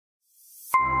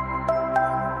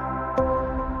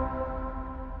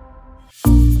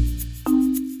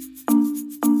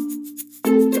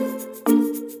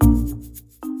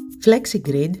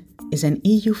FLEXIGRID is an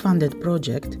EU-funded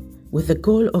project with the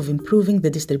goal of improving the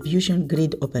distribution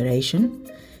grid operation,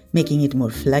 making it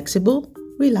more flexible,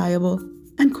 reliable,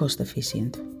 and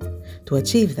cost-efficient. To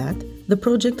achieve that, the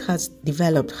project has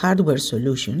developed hardware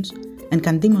solutions and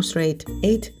can demonstrate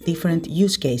 8 different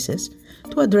use cases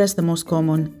to address the most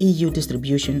common EU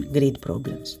distribution grid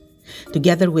problems.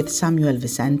 Together with Samuel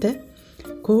Vicente,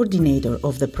 coordinator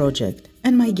of the project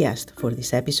and my guest for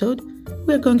this episode,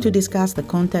 we are going to discuss the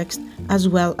context as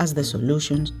well as the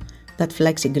solutions that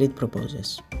FLEXIGRID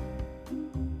proposes.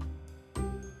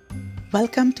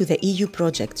 Welcome to the EU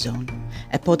Project Zone,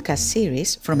 a podcast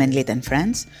series from Enlit and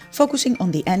Friends focusing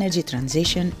on the energy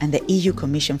transition and the EU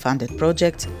Commission-funded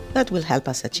projects that will help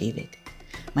us achieve it.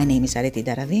 My name is Areti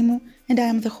Ntaradimou and I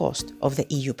am the host of the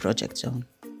EU Project Zone.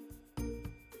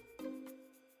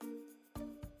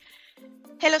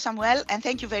 Hello, Samuel, and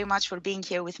thank you very much for being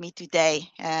here with me today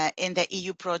in the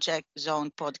EU Project Zone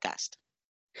podcast.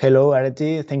 Hello,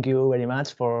 Areti. Thank you very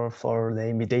much for the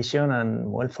invitation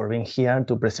and for being here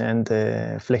to present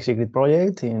the FLEXIGRID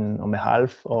project on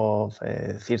behalf of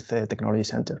Circe Technology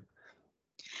Center.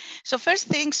 So first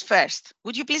things first,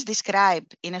 would you please describe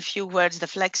in a few words the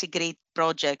FLEXIGRID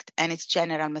project and its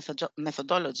general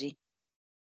methodology?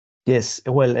 Yes,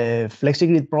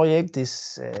 FLEXIGRID project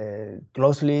is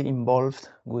closely involved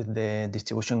with the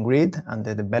distribution grid and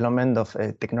the development of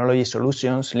technology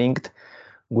solutions linked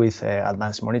with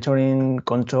advanced monitoring,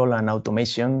 control, and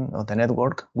automation of the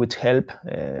network, which help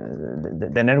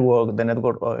the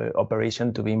network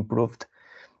operation to be improved,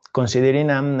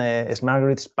 considering a smart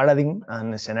grid paradigm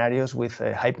and scenarios with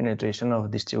high penetration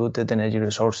of distributed energy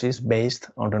resources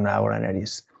based on renewable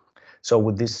energies. So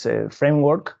with this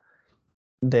framework,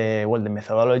 the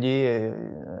methodology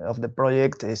of the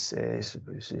project is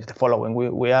the following.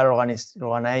 We are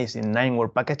organized in 9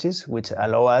 work packages, which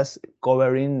allow us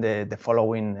covering the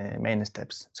following main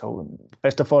steps. So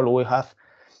first of all, we have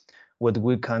what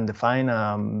we can define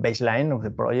a baseline of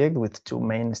the project with 2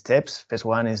 main steps. First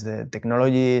one is the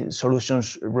technology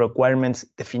solutions requirements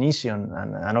definition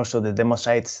and also the demo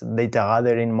sites data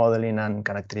gathering, modeling, and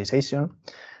characterization.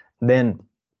 Then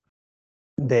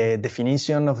the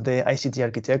definition of the ICT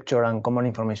architecture and common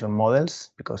information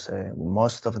models, because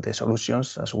most of the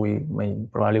solutions, as we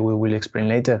will explain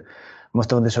later,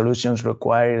 most of the solutions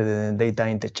require the data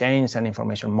interchange and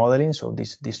information modeling. So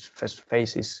this first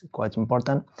phase is quite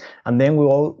important. And then we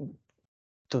go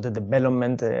to the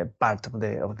development part of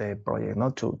the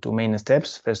project. Two main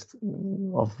steps. First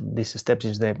of these steps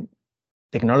is the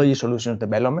technology solutions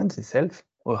development itself.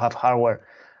 We have hardware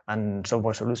and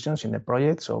software solutions in the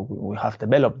project. So we have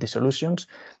developed the solutions.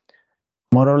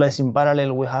 More or less in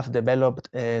parallel, we have developed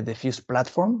the Fuse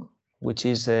platform, which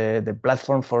is the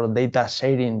platform for data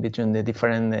sharing between the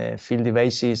different field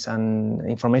devices and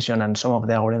information and some of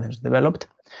the algorithms developed.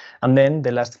 And then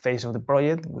the last phase of the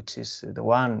project, which is the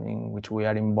one in which we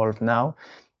are involved now,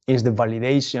 is the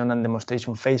validation and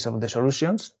demonstration phase of the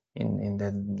solutions in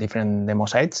the different demo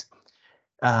sites,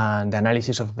 and the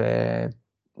analysis of the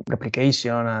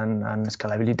replication and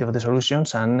scalability of the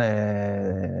solutions, and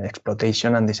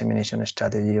exploitation and dissemination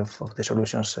strategy of the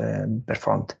solutions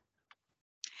performed.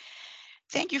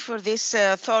 Thank you for this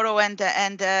thorough and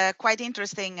quite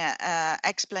interesting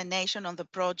explanation on the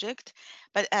project.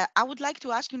 But I would like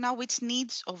to ask you now which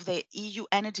needs of the EU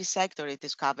energy sector it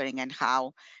is covering and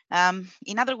how.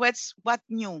 In other words, what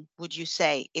new would you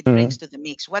say it brings to the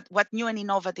mix? What new and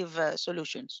innovative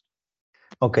solutions?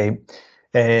 Okay.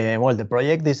 The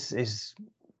project is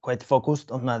quite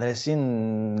focused on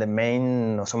addressing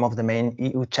some of the main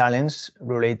EU challenges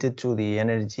related to the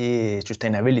energy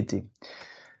sustainability.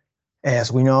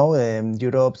 As we know,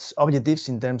 Europe's objectives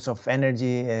in terms of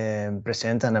energy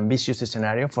present an ambitious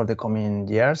scenario for the coming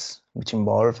years, which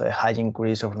involve a high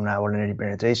increase of renewable energy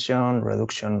penetration,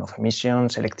 reduction of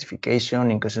emissions,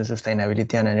 electrification, increasing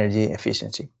sustainability and energy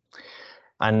efficiency.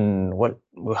 And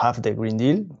we have the Green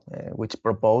Deal, which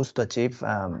proposed to achieve,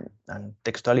 and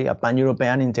textually, a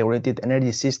pan-European integrated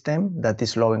energy system that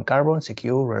is low in carbon,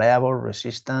 secure, reliable,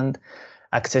 resistant,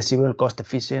 accessible,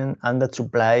 cost-efficient, and that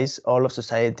supplies all of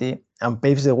society and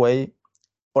paves the way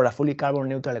for a fully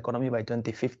carbon-neutral economy by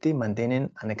 2050, maintaining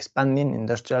and expanding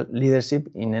industrial leadership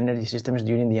in energy systems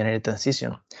during the energy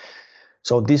transition.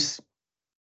 So this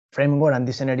framework and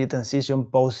this energy transition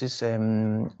poses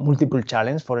multiple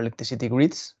challenges for electricity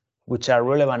grids, which are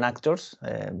relevant actors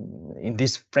in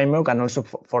this framework and also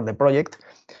for the project,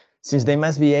 since they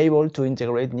must be able to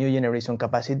integrate new generation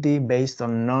capacity based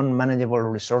on non-manageable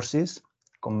resources,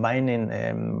 combining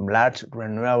large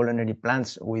renewable energy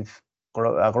plants with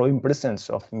a growing presence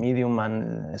of medium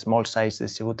and small-sized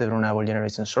distributed renewable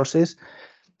generation sources,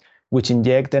 which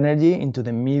inject energy into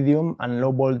the medium and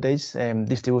low voltage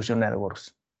distribution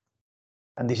networks.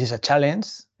 And this is a challenge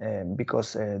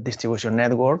because distribution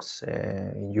networks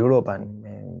in Europe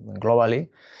and globally,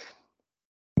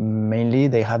 mainly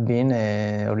they have been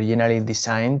originally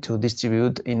designed to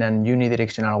distribute in an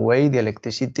unidirectional way the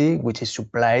electricity which is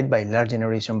supplied by large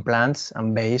generation plants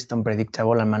and based on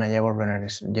predictable and manageable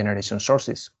generation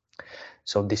sources.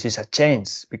 So this is a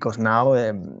change because now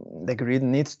the grid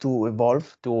needs to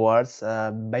evolve towards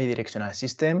a bidirectional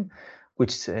system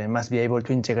which must be able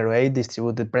to integrate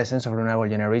distributed presence of renewable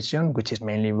generation, which is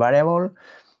mainly variable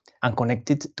and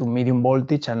connected to medium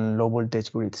voltage and low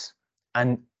voltage grids.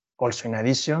 And also, in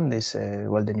addition, this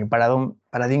the new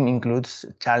paradigm includes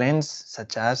challenges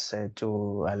such as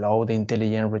to allow the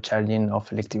intelligent recharging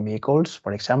of electric vehicles,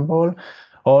 for example,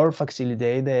 or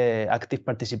facilitate the active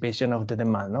participation of the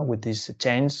demand, no, with this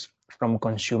change from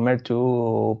consumer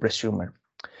to prosumer.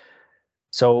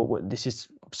 So this is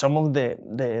some of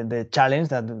the challenge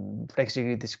that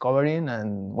FLEXIGRID is covering,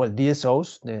 and well,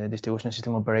 DSOs, the distribution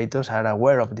system operators, are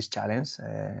aware of this challenge,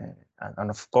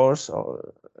 and of course,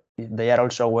 they are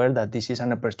also aware that this is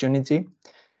an opportunity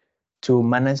to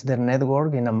manage their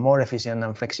network in a more efficient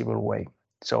and flexible way.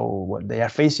 So they are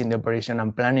facing the operation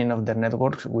and planning of their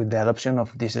networks with the adoption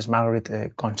of these smart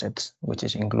grid concepts, which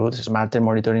includes smarter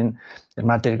monitoring,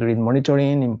 smarter grid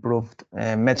monitoring, improved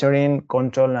measuring,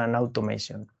 control, and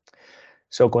automation.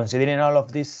 So considering all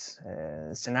of this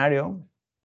scenario,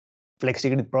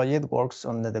 FLEXIGRID project works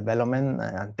on the development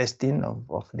and testing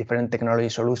of different technology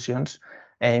solutions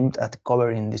aimed at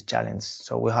covering this challenge.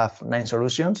 So we have 9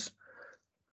 solutions,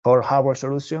 4 hardware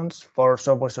solutions, 4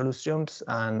 software solutions,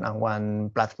 and 1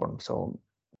 platform. So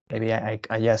maybe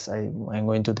I'm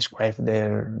going to describe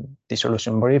the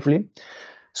solution briefly.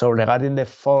 So regarding the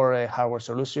 4 hardware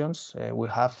solutions, we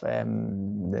have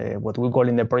what we call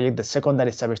in the project the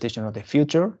secondary substation of the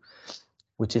future,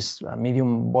 which is a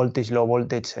medium voltage, low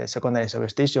voltage secondary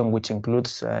substation, which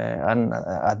includes an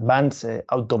advanced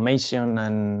automation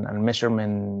and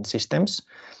measurement systems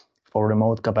for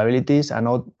remote capabilities, and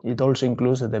it also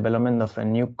includes the development of a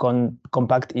new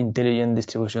compact intelligent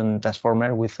distribution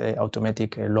transformer with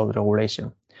automatic load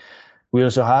regulation. We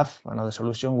also have another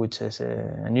solution, which is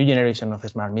a new generation of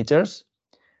smart meters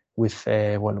with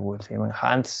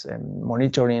enhanced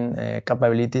monitoring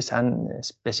capabilities, and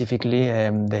specifically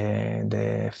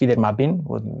the feeder mapping,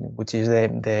 which is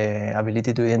the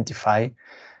ability to identify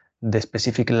the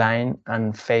specific line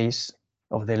and phase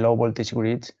of the low voltage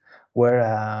grid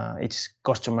where each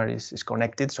customer is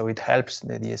connected. So it helps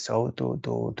the DSO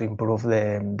to improve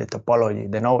the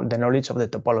topology, the knowledge of the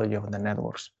topology of the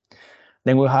networks.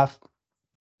 Then we have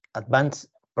advanced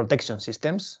protection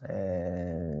systems.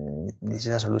 This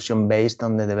is a solution based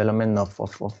on the development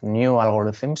of new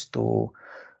algorithms to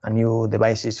new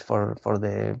devices for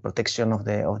the protection of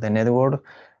the network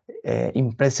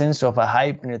in presence of a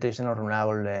high penetration of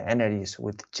renewable energies,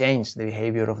 which change the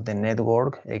behavior of the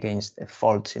network against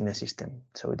faults in the system.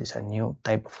 So it is a new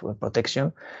type of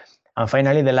protection. And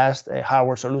finally, the last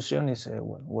hardware solution is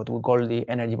what we call the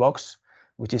energy box,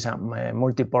 which is a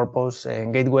multi-purpose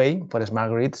gateway for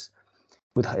smart grids,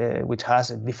 which has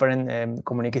different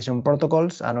communication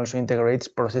protocols and also integrates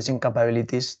processing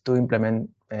capabilities to implement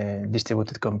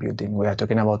distributed computing. We are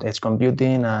talking about edge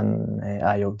computing and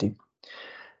IoT.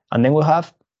 And then we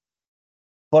have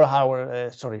 4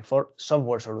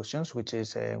 software solutions, which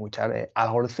are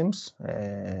algorithms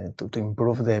to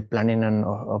improve the planning and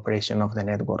operation of the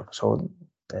network. So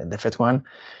the first one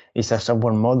is a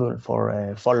software module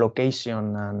for fault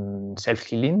location and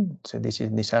self-healing. So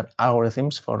these are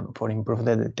algorithms for improve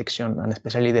the detection and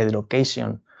especially the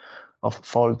location of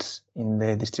faults in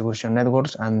the distribution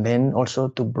networks, and then also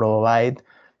to provide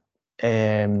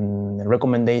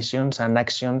recommendations and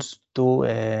actions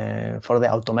for the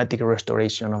automatic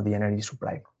restoration of the energy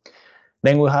supply.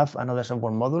 Then we have another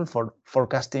software module for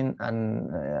forecasting and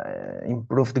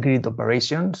improved grid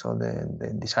operation. So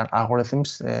these are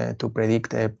algorithms to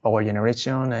predict power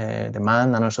generation,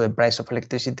 demand, and also the price of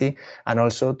electricity, and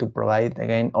also to provide,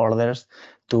 again, orders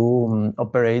to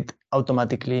operate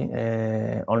automatically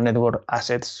all network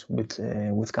assets, which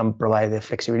can provide the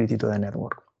flexibility to the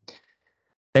network.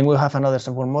 Then we have another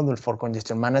software module for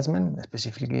congestion management,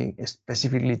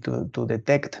 specifically to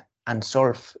detect and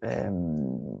solve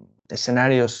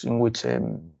scenarios in which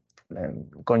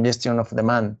congestion of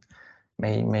demand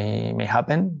may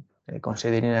happen,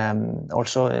 considering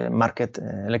also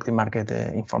electric market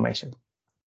information.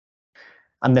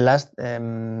 And the last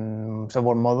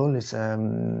software module is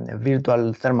a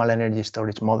virtual thermal energy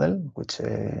storage model, which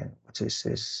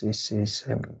is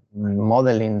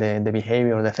modeling the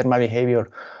behavior, the thermal behavior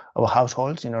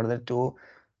households in order to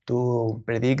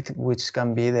predict which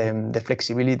can be the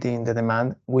flexibility in the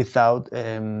demand without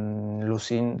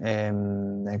losing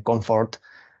comfort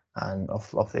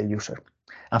of the user.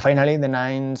 And finally, the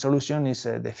ninth solution is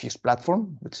the Fuse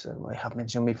platform, which I have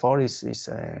mentioned before, is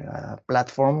a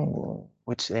platform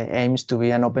which aims to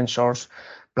be an open source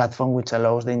platform which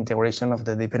allows the integration of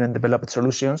the different developed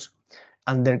solutions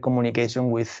and their communication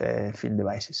with field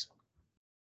devices.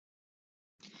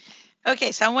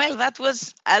 Okay, Samuel, that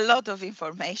was a lot of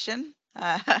information.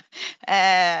 A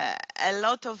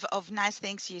lot of nice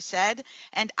things you said,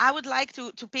 and I would like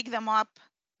to pick them up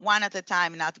one at a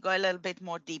time now to go a little bit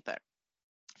more deeper.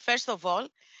 First of all,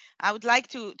 I would like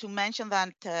to mention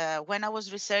that when I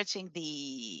was researching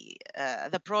the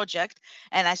project,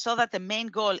 and I saw that the main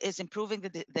goal is improving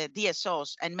the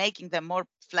DSOs and making them more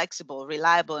flexible,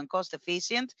 reliable, and cost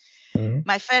efficient.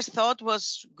 My first thought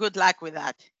was, good luck with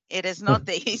that. It is not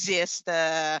the easiest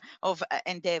of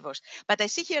endeavors. But I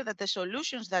see here that the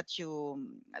solutions that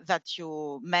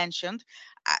you mentioned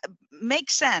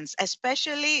make sense,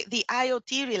 especially the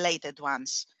IoT related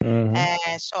ones.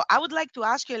 So I would like to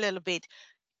ask you a little bit.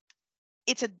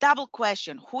 It's a double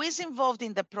question. Who is involved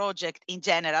in the project in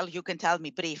general? You can tell me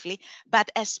briefly, but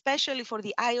especially for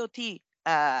the IoT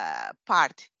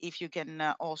part, if you can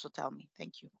also tell me.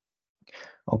 Thank you.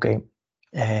 Okay.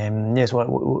 Yes, well,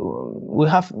 we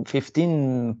have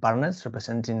 15 partners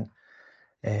representing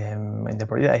in the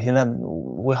project. I think that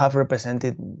we have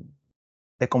represented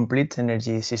the complete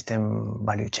energy system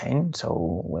value chain.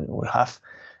 So we have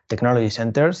technology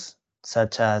centers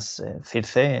such as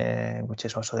CIRCE, which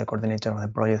is also the coordinator of the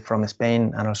project from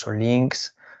Spain, and also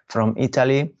Links from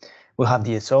Italy. We have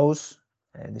DSOs,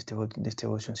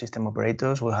 distribution system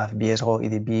operators. We have Viesgo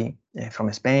EDP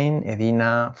from Spain,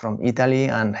 Edina from Italy,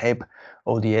 and HEP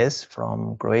ODS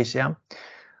from Croatia.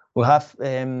 We have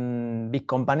big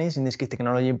companies, in this case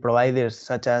technology providers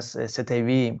such as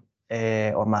ZAB,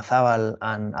 Ormazabal,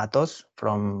 and Atos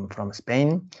from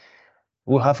Spain.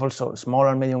 We have also small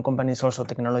and medium companies, also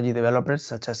technology developers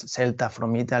such as Celta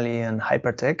from Italy and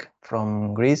Hypertech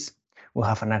from Greece. We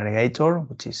have an aggregator,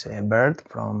 which is Bird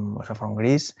also from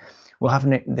Greece. We have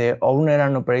the owner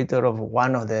and operator of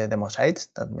one of the demo sites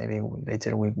that maybe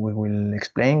later we will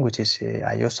explain, which is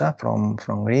IOSA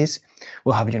from Greece.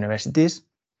 We have universities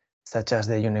such as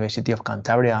the University of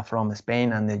Cantabria from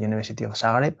Spain and the University of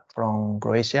Zagreb from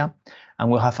Croatia. And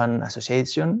we have an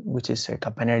association, which is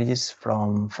Cap Energies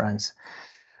from France.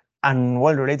 And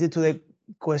well, related to the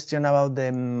question about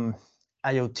the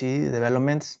IoT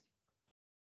developments,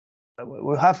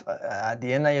 we have at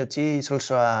the end, IoT is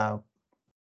also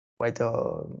quite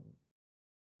a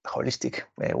holistic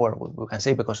word, we can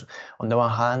say, because on the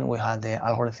one hand we have the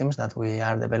algorithms that we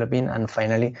are developing, and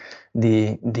finally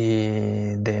the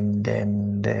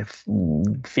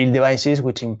field devices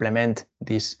which implement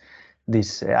these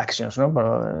actions,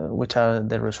 which are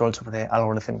the results of the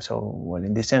algorithm. So, well,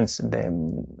 in this sense,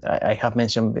 I have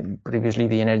mentioned previously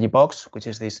the energy box, which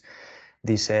is this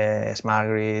smart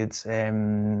grids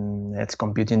edge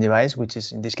computing device, which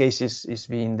is in this case is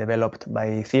being developed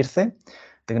by CIRCE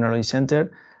Technology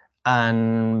Center.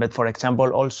 But for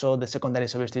example, also the secondary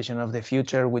substation of the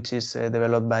future, which is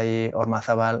developed by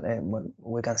Ormazabal,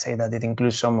 we can say that it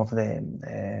includes some of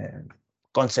the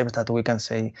concepts that we can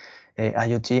say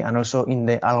IoT, and also in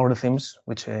the algorithms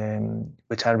which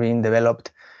are being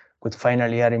developed, which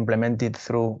finally are implemented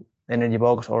through energy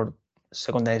box or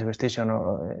secondary substation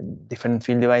or different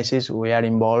field devices. We are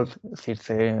involved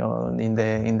in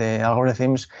the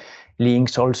algorithms.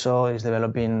 Links also is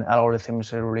developing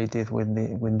algorithms related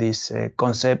with these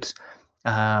concepts,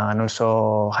 and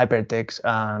also Hypertext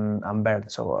and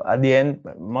Bird. So at the end,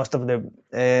 most of the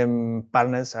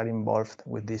partners are involved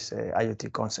with this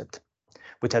IoT concept,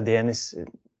 which at the end is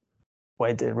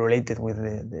quite related with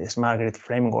the smart grid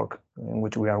framework in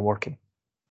which we are working.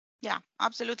 Yeah,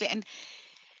 absolutely. And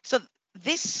so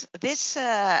this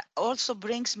also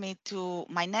brings me to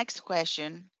my next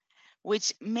question,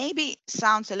 which maybe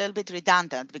sounds a little bit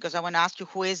redundant, because I want to ask you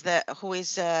who is the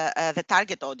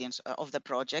target audience of the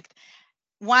project.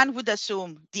 One would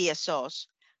assume DSOs.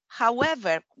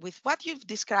 However, with what you've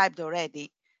described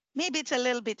already, maybe it's a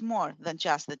little bit more than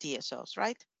just the DSOs,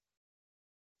 right?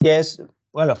 Yes.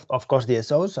 Well, of course,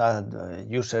 DSOs are the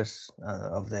users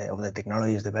of the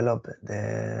technologies developed.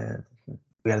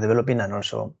 We are developing, and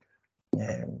also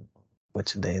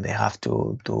which they have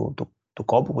to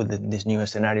cope with this new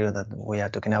scenario that we are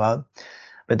talking about.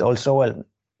 But also, well,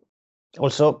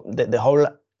 also the whole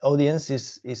audience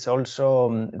is also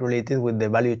related with the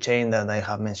value chain that I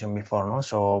have mentioned before. No?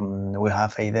 So we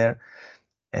have either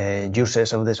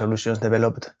users of the solutions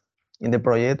developed in the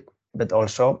project, but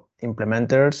also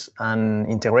implementers and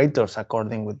integrators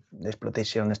according with the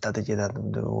exploitation strategy that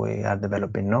we are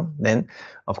developing. No, then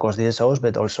of course DSOs,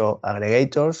 but also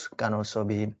aggregators can also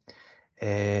be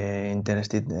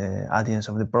interested audience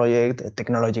of the project,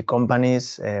 technology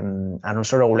companies, and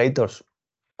also regulators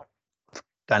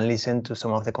can listen to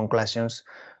some of the conclusions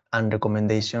and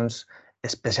recommendations,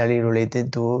 especially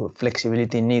related to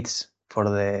flexibility needs for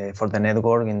the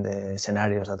network in the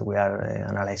scenarios that we are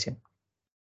analyzing.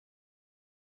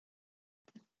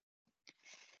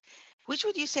 Which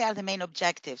would you say are the main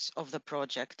objectives of the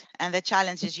project and the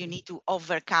challenges you need to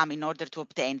overcome in order to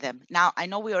obtain them? Now, I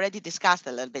know we already discussed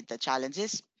a little bit the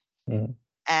challenges,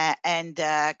 and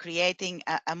creating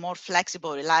a more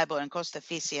flexible, reliable, and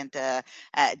cost-efficient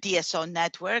DSO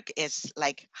network is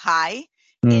like high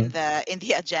in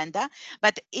the agenda.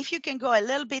 But if you can go a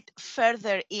little bit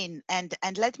further in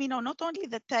and let me know not only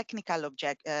the technical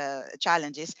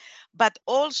challenges, but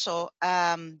also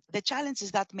the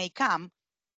challenges that may come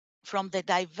from the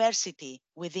diversity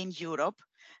within Europe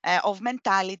of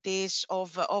mentalities,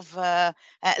 of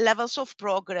levels of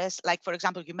progress. Like, for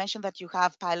example, you mentioned that you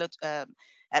have pilots,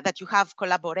 that you have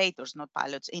collaborators, not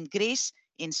pilots, in Greece,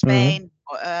 in Spain,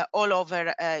 all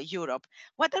over Europe.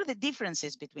 What are the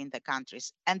differences between the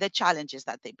countries and the challenges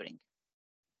that they bring?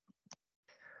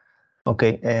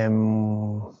 Okay.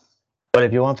 Well,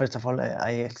 if you want, first of all,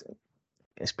 I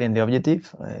explain the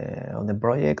objective of the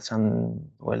projects, and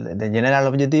well, the general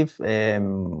objective,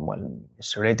 well,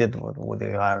 is related to what we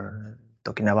are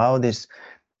talking about, is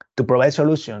to provide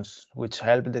solutions which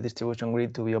help the distribution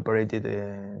grid to be operated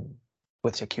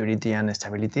with security and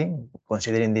stability,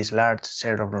 considering this large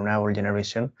share of renewable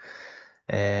generation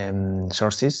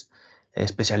sources,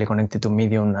 especially connected to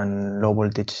medium and low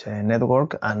voltage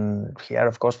network. And here,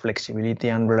 of course, flexibility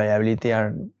and reliability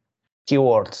are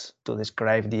keywords to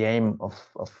describe the aim of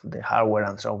the hardware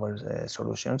and software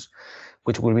solutions,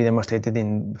 which will be demonstrated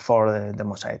in 4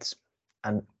 demo sites.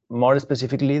 And more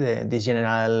specifically, these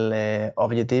general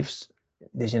objectives,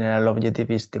 the general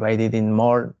objective is divided in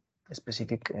more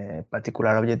specific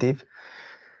particular objective,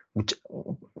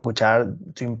 which are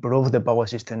to improve the power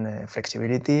system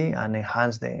flexibility and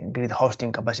enhance the grid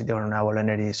hosting capacity of renewable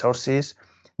energy sources,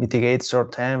 mitigate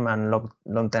short-term and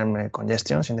long-term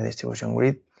congestions in the distribution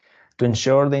grid, to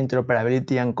ensure the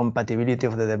interoperability and compatibility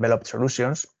of the developed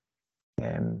solutions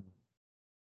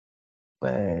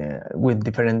with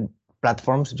different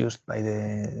platforms used by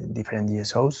the different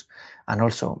DSOs, and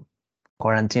also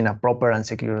guaranteeing a proper and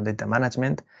secure data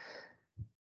management,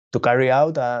 to carry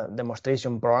out a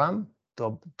demonstration program to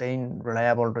obtain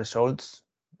reliable results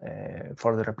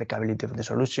for the replicability of the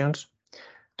solutions,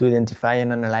 to identify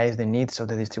and analyze the needs of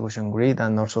the distribution grid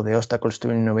and also the obstacles to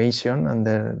innovation and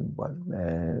the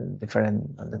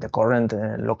current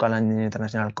local and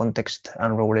international context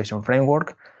and regulation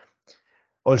framework.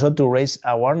 Also to raise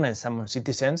awareness among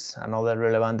citizens and other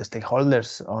relevant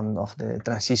stakeholders of the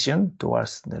transition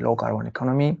towards the low carbon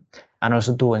economy, and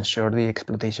also to ensure the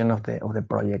exploitation of the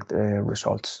project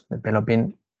results,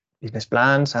 developing business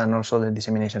plans and also the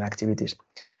dissemination activities.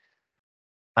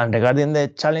 And regarding the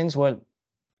challenge, well,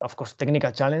 of course,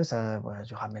 technical challenges,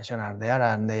 as you have mentioned, are there,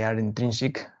 and they are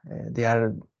intrinsic. They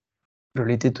are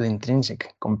related to the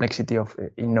intrinsic complexity of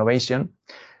innovation.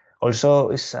 Also,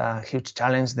 it's a huge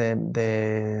challenge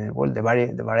the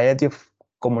variety of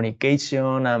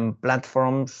communication and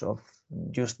platforms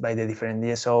used by the different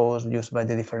DSOs, used by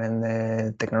the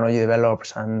different technology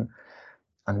developers and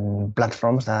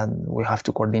platforms that we have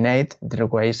to coordinate. It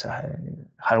requires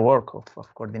hard work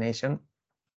of coordination.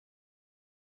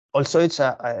 Also, it's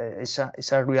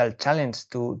a real challenge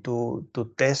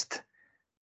to test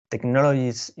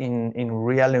technologies in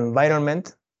real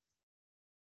environment,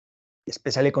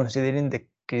 especially considering the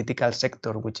critical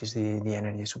sector, which is the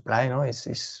energy supply. No,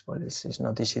 it's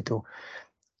not easy to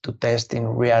test in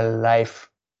real life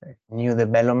new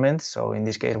developments. So in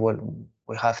this case, well,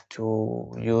 we have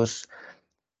to use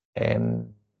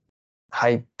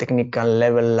high technical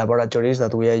level laboratories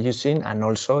that we are using, and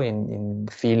also in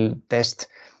field test,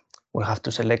 we have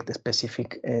to select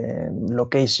specific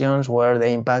locations where the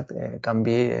impact can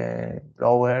be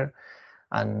lower,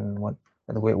 and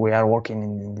we are working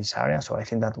in this area. So I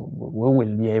think that we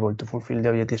will be able to fulfill the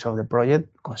objectives of the project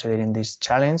considering this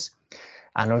challenge.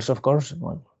 And also, of course,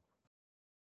 well,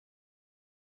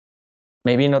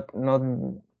 maybe not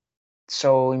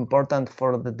so important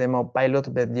for the demo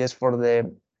pilot, but yes, for the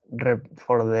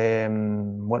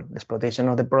exploitation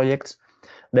of the projects,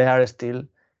 there are still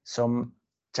some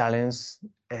challenges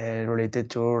related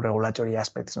to regulatory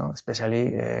aspects, no?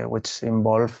 Especially which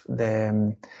involve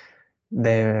the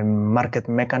the market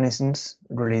mechanisms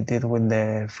related with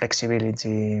the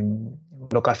flexibility,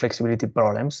 local flexibility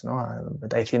problems. No?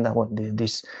 But I think that what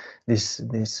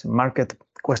these market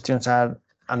questions are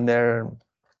under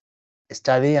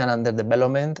study and under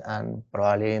development, and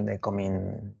probably in the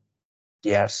coming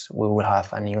years we will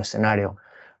have a new scenario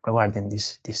regarding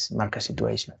this market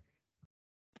situation.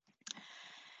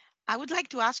 I would like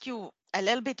to ask you a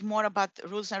little bit more about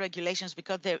rules and regulations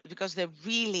because they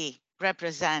really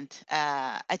represent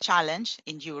a challenge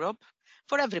in Europe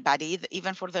for everybody,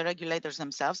 even for the regulators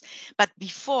themselves. But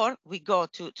before we go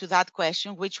to that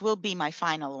question, which will be my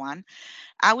final one,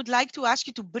 I would like to ask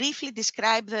you to briefly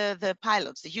describe the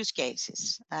pilots, the use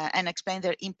cases, and explain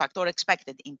their impact or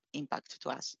expected impact to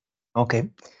us. Okay.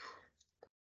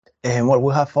 Well,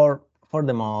 we have four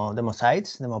demo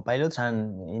sites, demo pilots,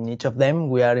 and in each of them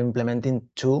we are implementing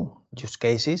 2 use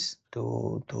cases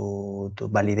to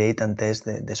validate and test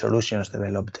the solutions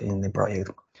developed in the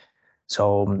project.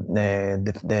 So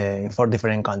the 4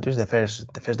 different countries. The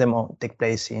first demo take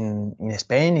place in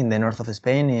Spain, in the north of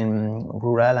Spain, in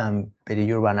rural and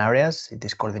peri-urban areas. It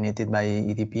is coordinated by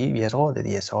EDP, Viesgo, the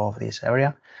DSO of this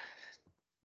area.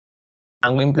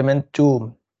 And we implement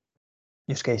 2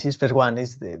 use cases. First one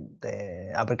is the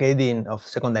upgrading of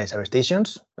secondary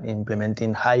substations,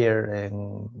 implementing higher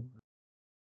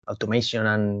automation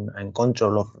and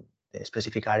control of the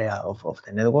specific area of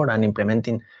the network, and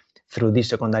implementing through this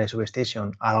secondary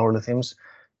substation algorithms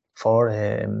for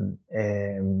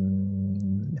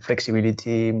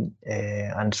flexibility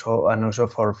and also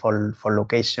for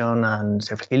location and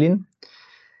self-healing.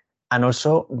 And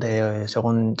also the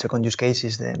second use case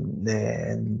is the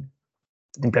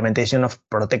implementation of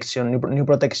new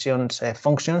protections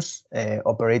functions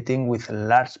operating with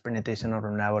large penetration of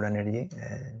renewable energy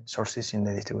sources in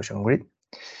the distribution grid.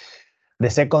 The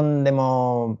second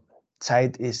demo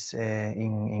site is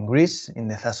in Greece, in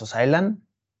the Thasos island.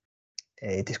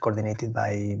 It is coordinated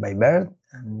by BIRD,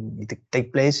 and it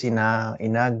takes place in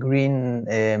a green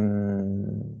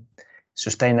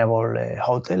sustainable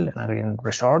hotel, a green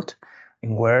resort,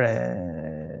 in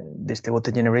where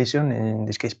distributed generation, in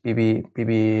this case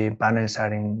PV panels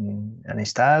are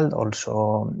installed,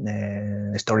 also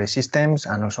storage systems,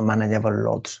 and also manageable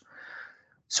loads.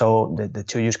 So the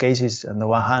 2 use cases, on the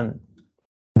one hand,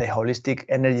 the holistic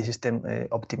energy system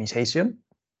optimization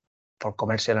for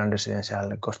commercial and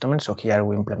residential customers. So here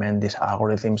we implement these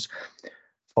algorithms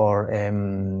for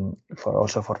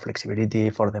also for flexibility,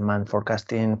 for demand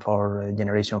forecasting, for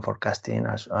generation forecasting,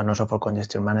 and also for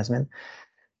congestion management.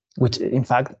 Which, in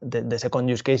fact, the second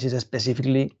use case is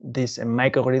specifically this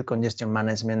microgrid congestion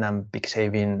management and peak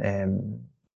saving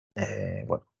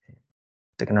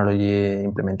technology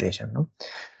implementation. No?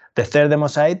 The third demo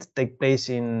site takes place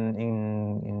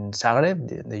in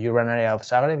Zagreb, the urban area of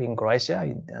Zagreb in Croatia,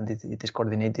 and it is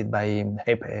coordinated by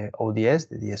HEP ODS,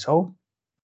 the DSO.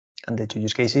 And the 2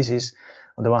 use cases is,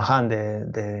 on the one hand,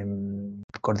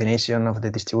 the coordination of the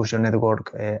distribution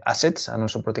network assets and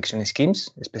also protection schemes,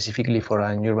 specifically for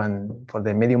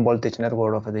the medium voltage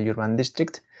network of the urban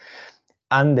district.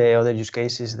 And the other use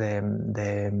case is the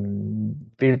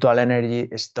virtual energy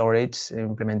storage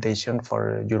implementation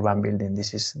for urban building.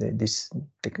 This is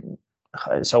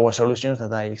software solutions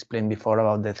that I explained before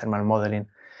about the thermal modeling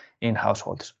in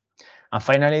households. And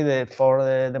finally, the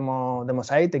 4th demo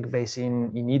site takes place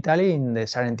in Italy, in the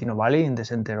Sarentino Valley, in the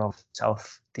center of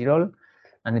South Tyrol,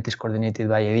 and it is coordinated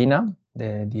by EDINA,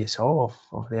 the DSO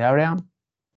of the area.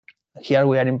 Here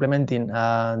we are implementing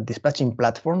a dispatching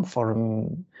platform for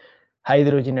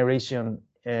hydro generation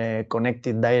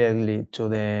connected directly to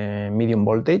the medium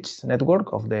voltage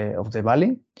network of the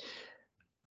valley.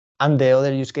 And the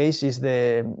other use case is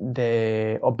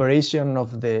the operation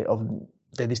of the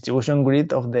distribution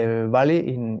grid of the valley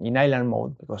in island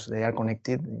mode, because they are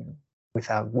connected with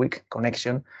a weak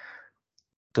connection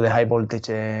to the high voltage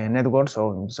network.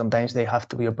 So sometimes they have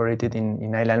to be operated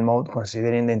in island mode,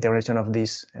 considering the integration of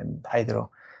this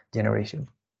hydro generation.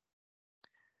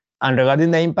 And regarding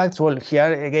the impacts, well,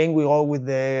 here again we go with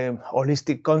the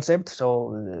holistic concept. So,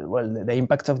 well, the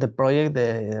impacts of the project,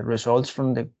 the results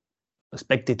from the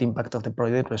expected impact of the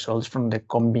project results from the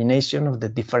combination of the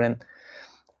different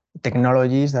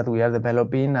technologies that we are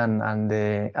developing and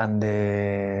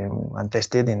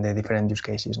tested in the different use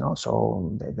cases. No,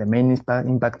 so the main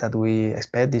impact that we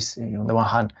expect is, on the one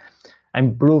hand, an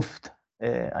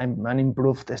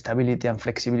improved stability and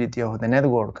flexibility of the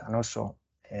network, and also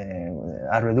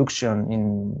a reduction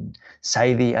in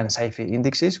SAIDI and SAIFI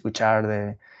indexes, which are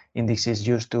the indexes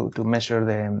used to measure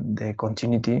the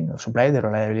continuity of supply, the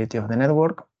reliability of the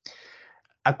network.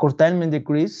 A curtailment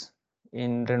decrease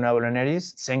in renewable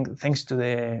energies, thanks to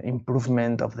the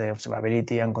improvement of the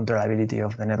observability and controllability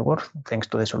of the network, thanks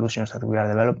to the solutions that we are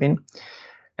developing.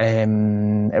 A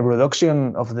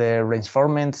reduction of the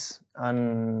reinforcements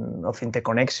and of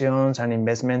interconnections and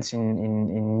investments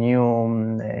in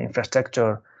new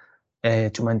infrastructure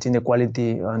to maintain the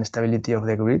quality and stability of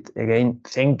the grid. Again,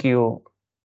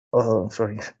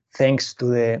 thanks to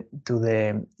the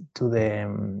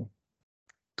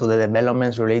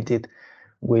developments related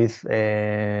with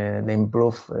the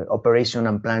improved operation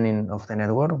and planning of the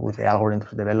network, with the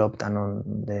algorithms developed and on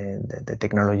the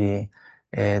technology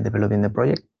developed in the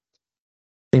project.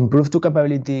 Improve the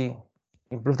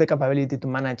capability to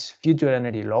manage future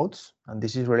energy loads, and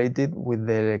this is related with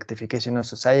the electrification of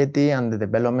society and the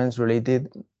developments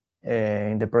related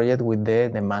in the project with the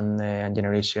demand and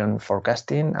generation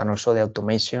forecasting, and also the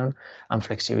automation and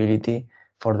flexibility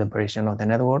for the operation of the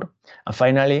network. And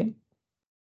finally,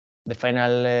 the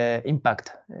final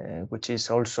impact, which is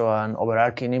also an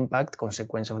overarching impact,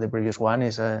 consequence of the previous one,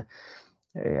 is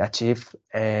achieve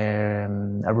a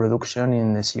reduction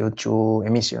in the CO2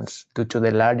 emissions due to the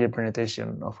larger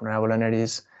penetration of renewable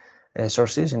energies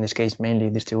sources, in this case mainly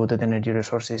distributed energy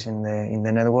resources in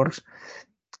the networks,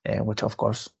 which of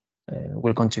course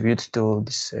will contribute to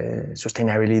this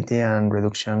sustainability and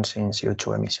reductions in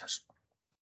CO2 emissions.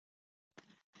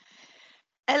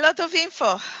 A lot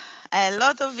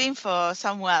of info,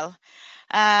 Samuel.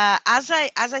 As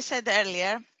I said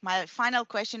earlier, my final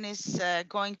question is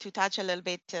going to touch a little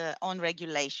bit on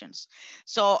regulations.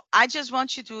 So I just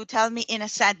want you to tell me in a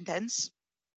sentence,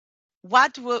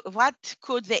 what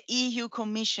could the EU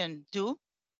Commission do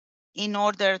in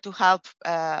order to help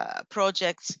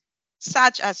projects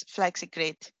such as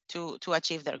FLEXIGRID to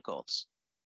achieve their goals?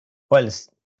 Well, it's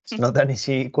not an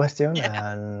easy question,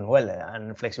 yeah.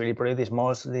 And flexibility project is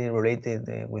mostly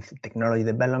related with technology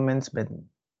developments, but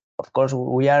of course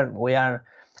we are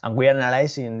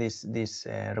analyzing these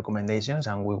recommendations,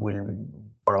 and we will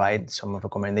provide some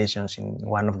recommendations in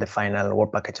one of the final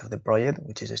work package of the project,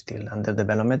 which is still under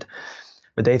development.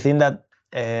 But I think that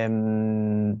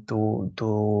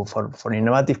for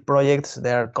innovative projects,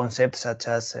 there are concepts such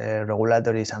as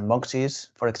regulatory sandboxes,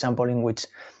 for example, in which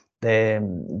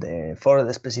for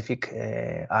the specific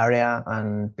area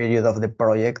and period of the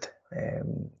project,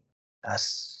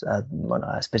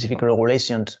 specific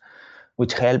regulations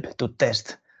which help to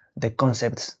test the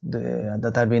concepts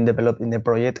that are being developed in the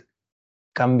project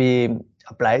can be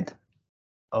applied,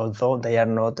 although they are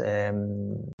not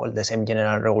the same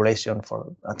general regulation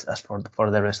as for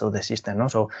the rest of the system. No?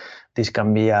 So this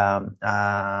can be an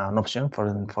option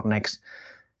for next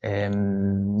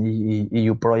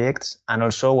EU projects, and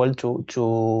also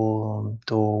to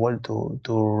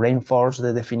reinforce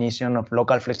the definition of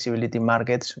local flexibility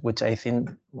markets, which I think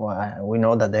we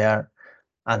know that they are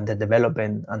under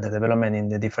development in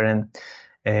the different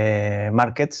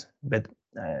markets. But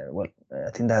I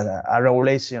think that a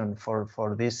regulation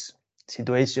for these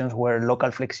situations where local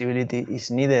flexibility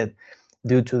is needed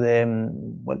due to the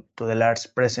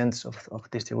large presence of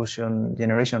distribution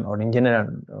generation, or in general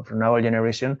of renewable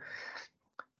generation,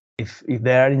 if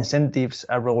there are incentives,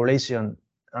 a regulation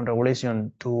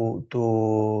to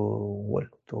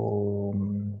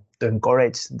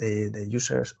encourage the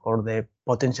users or the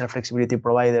potential flexibility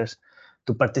providers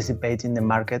to participate in the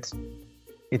markets,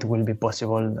 it will be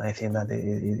possible. I think that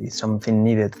it's something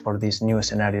needed for these new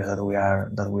scenarios that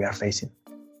we are facing.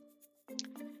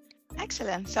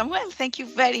 Excellent. Samuel, thank you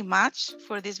very much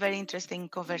for this very interesting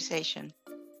conversation.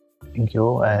 Thank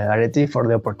you, Areti, for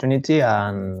the opportunity,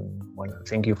 and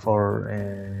thank you for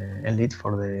Enlit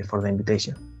for the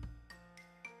invitation.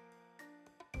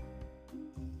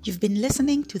 You've been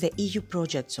listening to the EU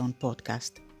Project Zone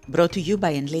podcast, brought to you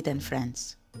by Enlit and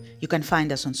Friends. You can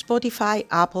find us on Spotify,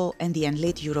 Apple, and the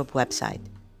Enlit Europe website.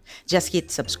 Just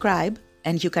hit subscribe,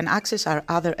 and you can access our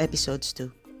other episodes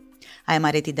too. I am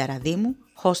Areti Ntaradimou,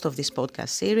 host of this podcast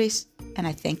series, and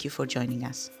I thank you for joining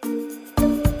us.